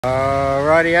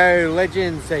Rightio,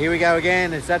 legends. So here we go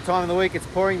again. It's that time of the week. It's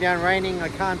pouring down, raining. I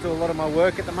can't do a lot of my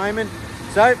work at the moment.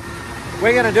 So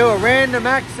we're going to do a random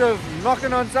acts of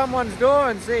knocking on someone's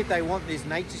door and see if they want this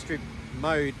nature strip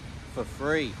mowed for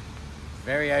free.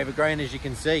 Very overgrown, as you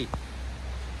can see.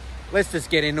 Let's just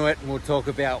get into it and we'll talk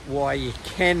about why you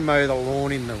can mow the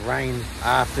lawn in the rain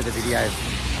after the video.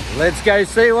 Let's go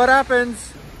see what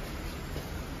happens.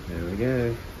 There we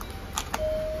go.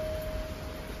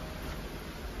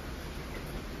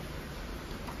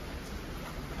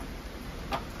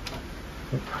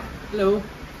 Hello.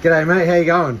 G'day mate, how you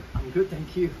going? I'm good,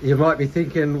 thank you. You might be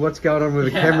thinking, what's going on with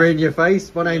a camera in your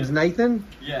face? My name's Nathan.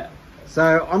 Yeah.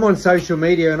 So I'm on social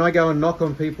media and I go and knock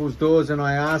on people's doors and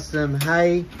I ask them,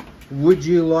 hey, would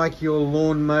you like your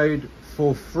lawn mowed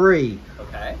for free?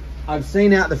 Okay. I've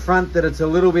seen out the front that it's a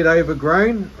little bit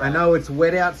overgrown. I know it's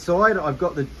wet outside. I've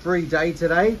got the free day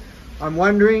today. I'm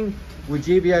wondering, would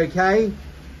you be okay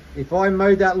if I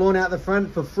mowed that lawn out the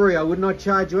front for free? I would not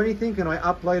charge you anything and I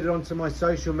upload it onto my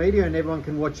social media and everyone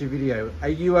can watch your video. Are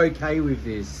you okay with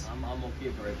this? I'm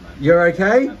okay for it, man. You're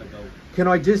okay? Have a go. Can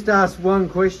I just ask one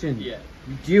question? Yeah.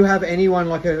 Do you have anyone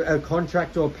like a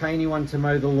contractor or pay anyone to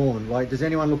mow the lawn? Like, does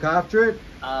anyone look after it?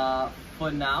 For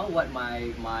now, what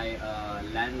my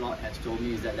landlord has told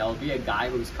me is that there will be a guy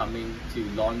who's coming to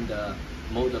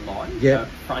mow the lawn, Yep. the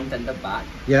front and the back.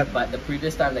 Yep. But the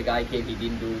previous time the guy came, he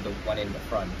didn't do the one in the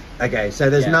front. Okay, so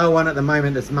there's no one at the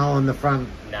moment that's mowing the front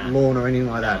lawn or anything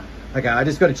like that? Okay, I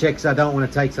just got to check because I don't want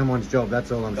to take someone's job.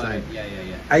 That's all I'm saying. Yeah.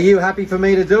 Are you happy for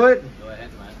me to do it? Go ahead,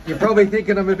 man. You're probably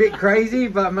thinking I'm a bit crazy,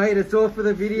 but mate, it's all for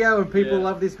the video and people Yeah.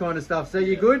 love this kind of stuff. So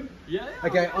you good? Yeah.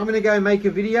 Okay, I'm going to go make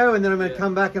a video and then I'm going to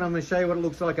come back and I'm going to show you what it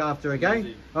looks like after, okay?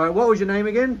 Easy. All right, what was your name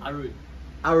again? Arun.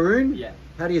 Arun? Yeah.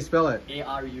 How do you spell it?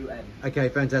 A-R-U-N. Okay,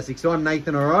 fantastic. So I'm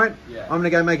Nathan, all right? Yeah. I'm going to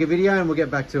go make a video and we'll get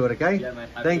back to it, okay? Yeah, man.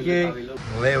 Thank you.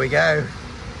 Well, there we go.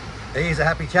 He's a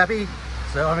happy chappy.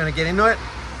 So I'm going to get into it.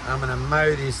 I'm going to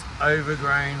mow this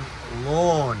overgrown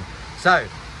lawn. So,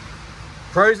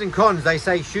 pros and cons. They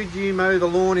say, should you mow the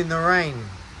lawn in the rain?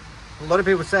 A lot of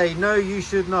people say, no, you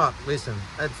should not. Listen,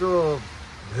 that's all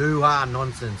hoo-ha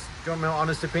nonsense. Do you want my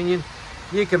honest opinion?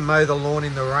 You can mow the lawn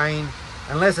in the rain.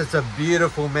 Unless it's a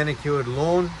beautiful manicured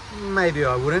lawn, maybe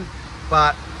I wouldn't.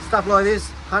 But stuff like this,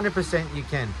 100% you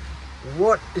can.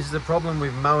 What is the problem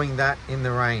with mowing that in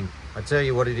the rain? I tell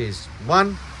you what it is.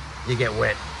 One, you get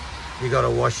wet. You got to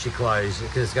wash your clothes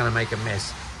because it's going to make a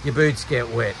mess. Your boots get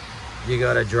wet. You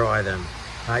got to dry them.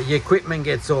 Your equipment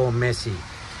gets all messy.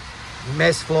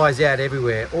 Mess flies out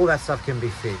everywhere. All that stuff can be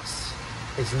fixed.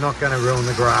 It's not going to ruin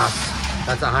the grass.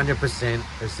 That's 100%.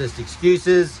 It's just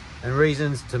excuses and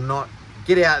reasons to not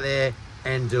get out there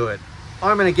and do it.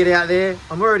 I'm going to get out there.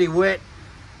 I'm already wet.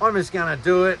 I'm just going to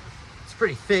do it. It's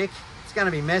pretty thick. It's going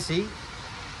to be messy.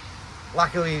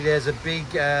 Luckily, there's a big,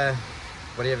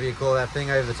 whatever you call that thing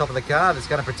over the top of the car that's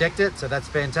going to protect it. So that's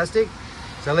fantastic.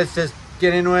 So let's just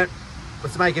get into it.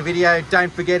 Let's make a video.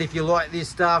 Don't forget, if you like this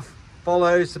stuff,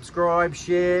 follow, subscribe,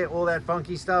 share, all that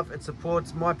funky stuff. It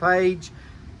supports my page.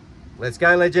 Let's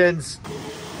go, legends.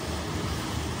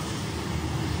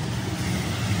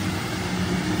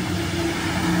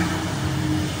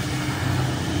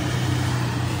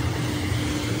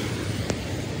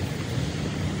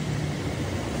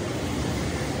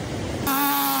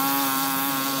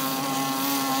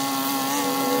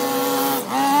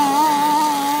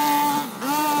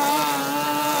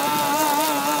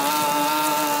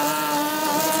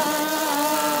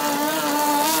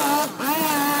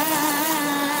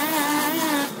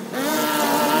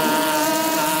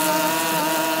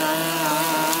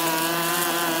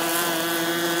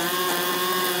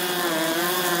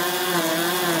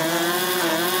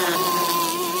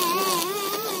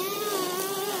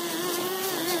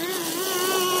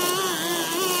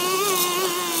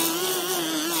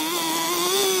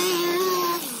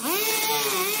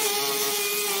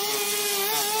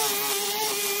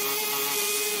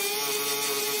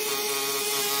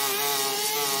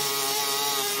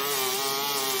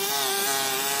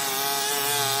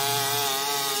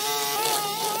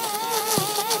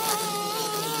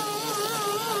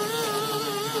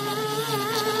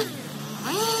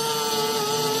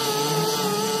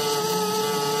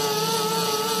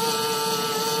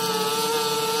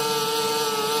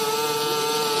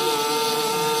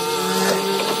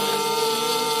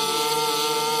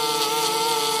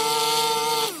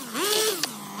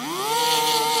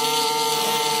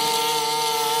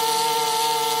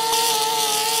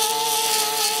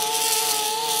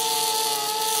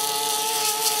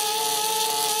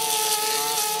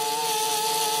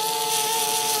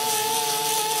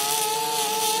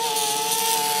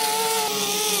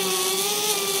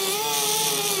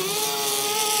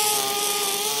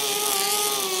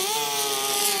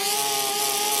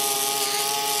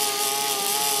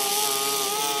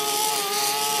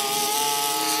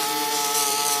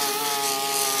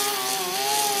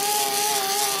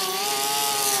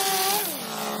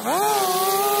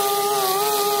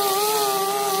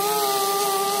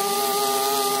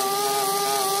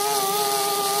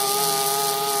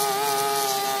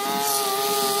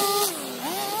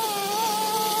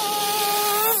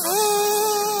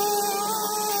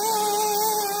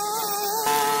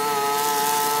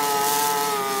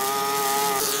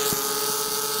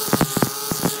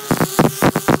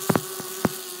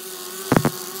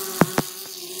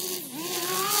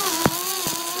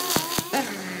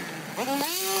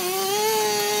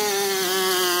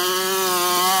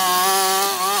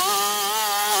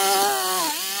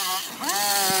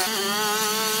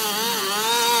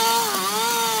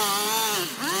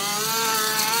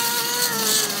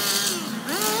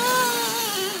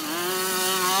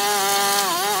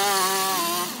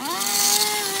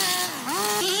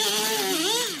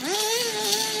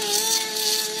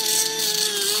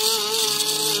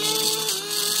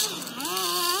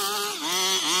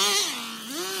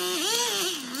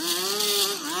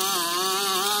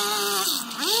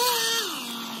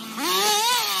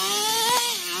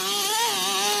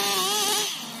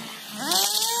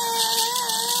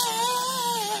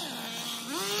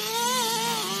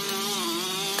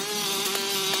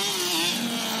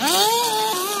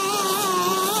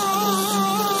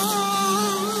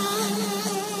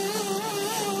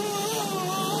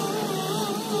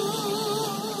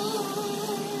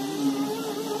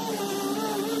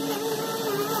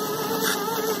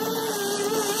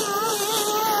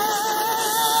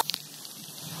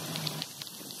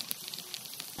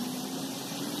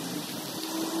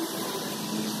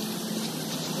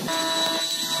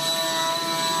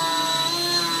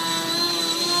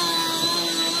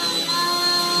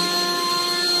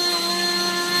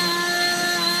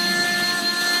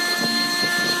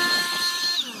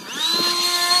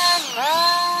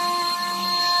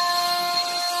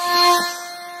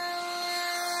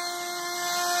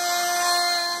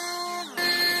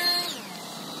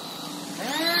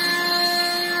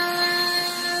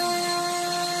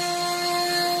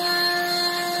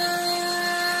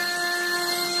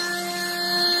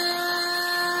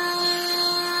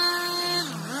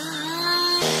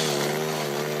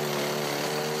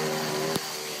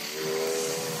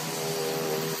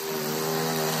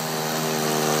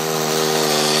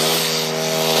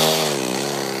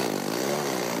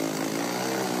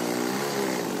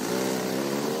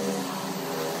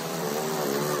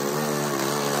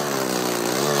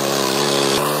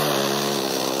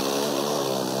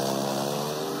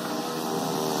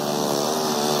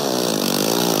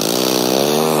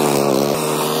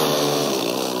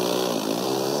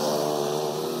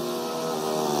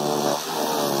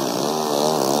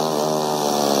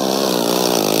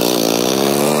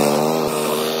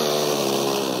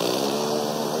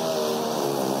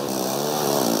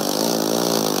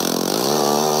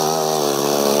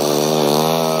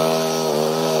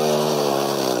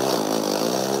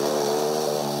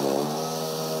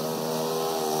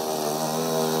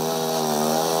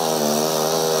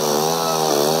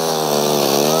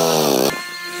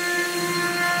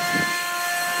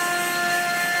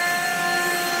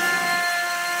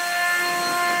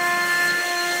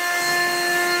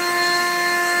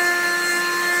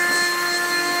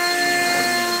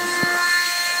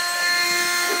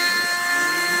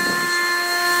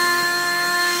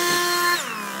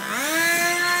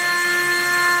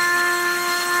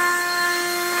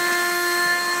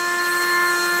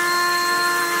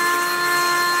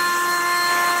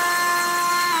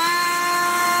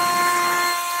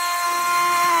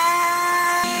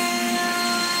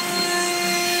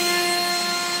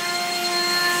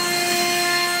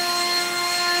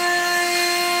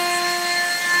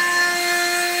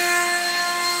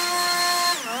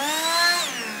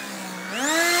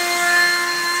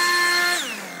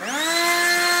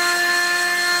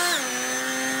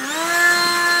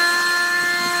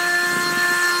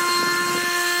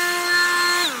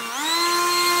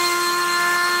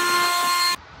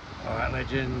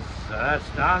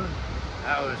 almost done.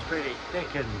 That was pretty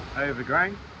thick and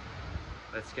overgrown.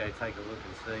 Let's go take a look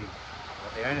and see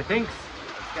what the owner thinks.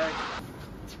 Let's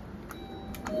go.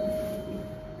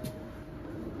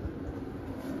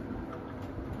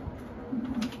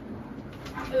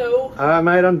 Hello. Alright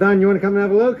mate, I'm done. You want to come and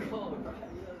have a look? Oh,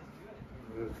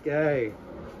 yeah, Let's go.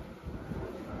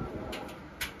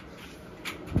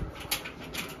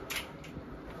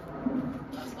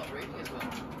 that's not raining as well.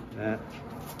 Yeah.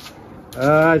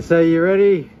 Alright, so you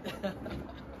ready?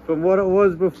 From what it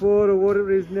was before to what it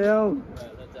is now? Right,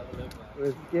 let's have a look, man.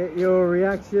 Let's get your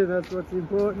reaction, that's what's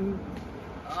important.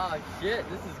 Ah, shit,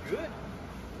 this is good.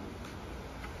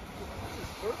 This is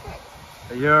perfect.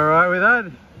 Are you alright with that?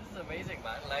 This is amazing,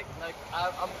 man. Like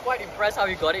I'm quite impressed how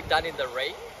you got it done in the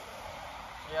rain.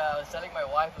 Yeah, I was telling my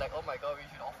wife, like, oh my god, we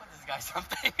should offer this guy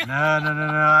something. No,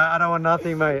 I don't want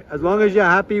nothing, mate. As long as you're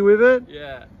happy with it,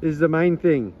 Yeah, this is the main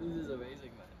thing. this is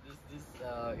amazing, man.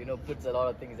 This you know, puts a lot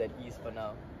of things at ease for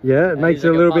now. Yeah, it At makes least it I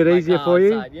a can little park bit my easier car for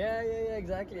you. outside. Yeah,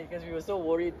 exactly. Because we were so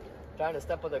worried trying to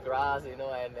step on the grass, you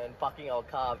know, and parking our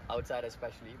car outside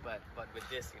especially. But with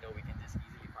this, you know, we can just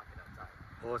easily park it outside.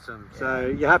 Awesome. Yeah. So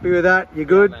you're happy with that? You're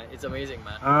good? Yeah, man. It's amazing,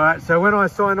 man. Alright, so when I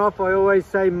sign off, I always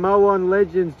say Mo on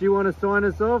Legends. Do you want to sign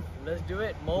us off? Let's do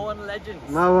it. Mo on Legends.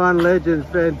 Mo on Legends,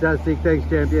 fantastic. Thanks,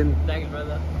 champion. Thanks,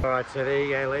 brother. Alright, so there you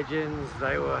go, Legends.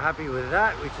 They were happy with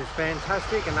that, which is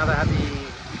fantastic. Another happy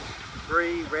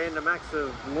 3 random acts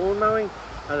of lawn mowing.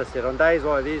 As I said, on days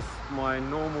like this, my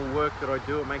normal work that I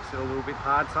do, it makes it a little bit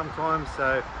hard sometimes.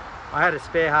 So I had a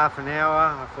spare half an hour.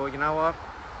 I thought, you know what,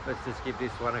 let's just give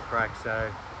this one a crack. So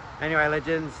anyway,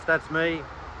 Legends, that's me.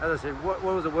 As I said, what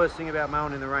was the worst thing about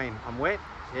mowing in the rain? I'm wet.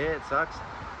 Yeah, it sucks.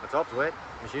 My top's wet.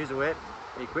 My shoes are wet.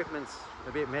 The equipment's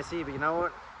a bit messy, but you know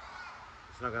what?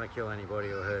 It's not going to kill anybody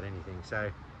or hurt anything.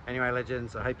 So anyway,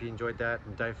 Legends, I hope you enjoyed that,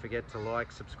 and don't forget to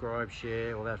like, subscribe,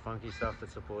 share, all that funky stuff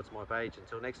that supports my page.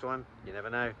 Until next time, you never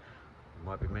know, it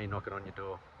might be me knocking on your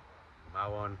door.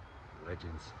 Mow on,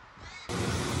 Legends.